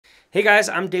Hey guys,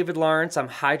 I'm David Lawrence. I'm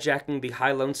hijacking the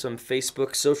Hi Lonesome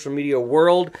Facebook social media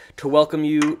world to welcome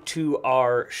you to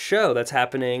our show that's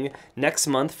happening next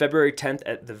month, February 10th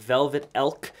at the Velvet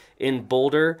Elk in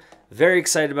Boulder. Very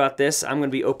excited about this. I'm going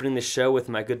to be opening the show with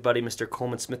my good buddy, Mr.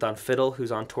 Coleman Smith on fiddle,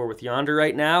 who's on tour with Yonder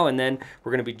right now, and then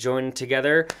we're going to be joining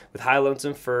together with Hi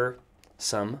Lonesome for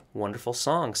some wonderful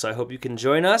songs. So I hope you can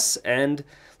join us, and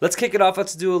let's kick it off.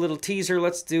 Let's do a little teaser.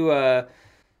 Let's do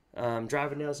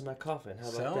Driving Nails in My Coffin. How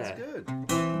about that? Sounds good.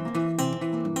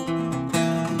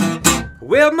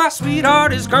 Well, my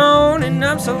sweetheart is gone and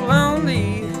I'm so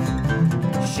lonely.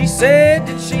 She said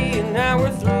that she and I were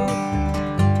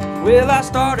through. Well, I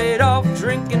started off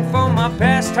drinking for my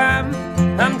pastime.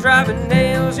 I'm driving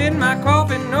nails in my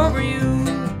coffin over you.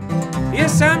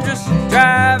 Yes, I'm just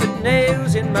driving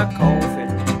nails in my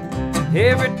coffin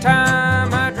every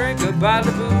time I drink a bottle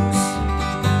of booze.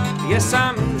 Yes,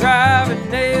 I'm driving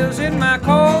nails in my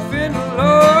coffin,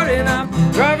 Lord, and I'm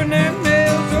driving them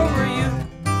nails over you.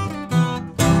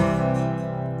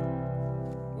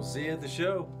 We'll see you at the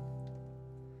show.